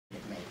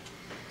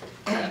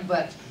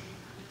But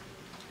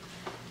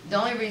the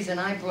only reason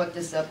I brought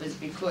this up is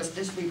because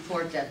this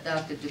report that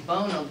Dr.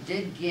 DeBono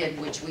did give,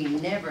 which we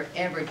never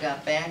ever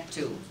got back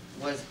to,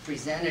 was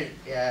presented,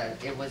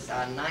 it was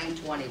on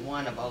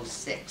 9/21 of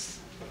 '06.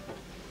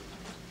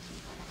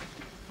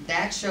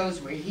 That shows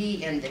where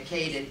he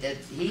indicated that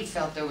he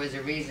felt there was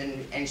a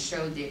reason and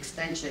showed the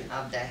extension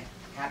of the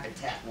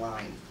habitat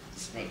line,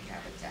 snake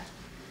habitat.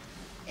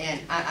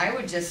 And I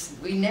would just,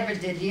 we never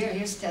did hear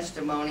his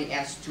testimony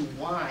as to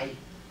why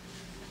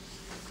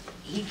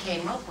he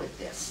came up with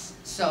this.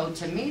 So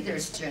to me,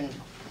 there's,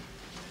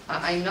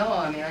 I know,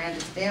 I mean, I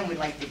understand we'd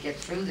like to get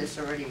through this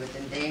already with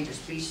endangered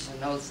species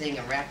and the whole thing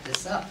and wrap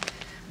this up.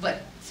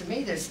 But to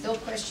me, there's still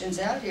questions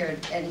out here,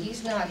 and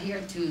he's not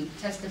here to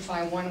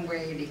testify one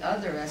way or the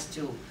other as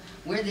to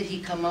where did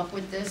he come up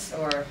with this,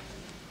 or,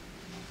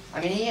 I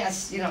mean, he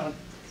has, you know,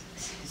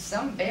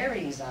 some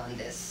bearings on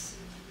this.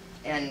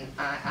 And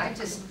I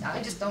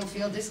just don't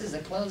feel this is a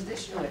closed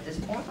issue at this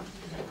point.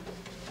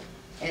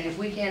 And if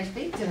we can't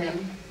speak to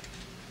him,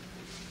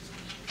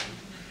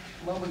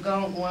 well,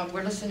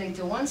 we're listening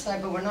to one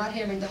side, but we're not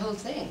hearing the whole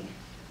thing.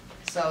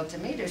 So to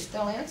me, there's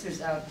still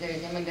answers out there.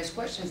 I mean, there's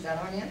questions that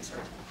aren't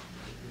answered.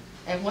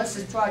 And once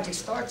this project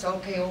starts,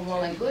 okay,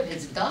 well and good,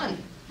 it's done.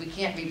 We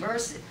can't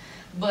reverse it.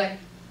 But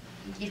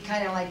you'd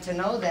kind of like to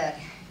know that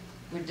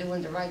we're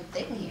doing the right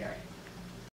thing here.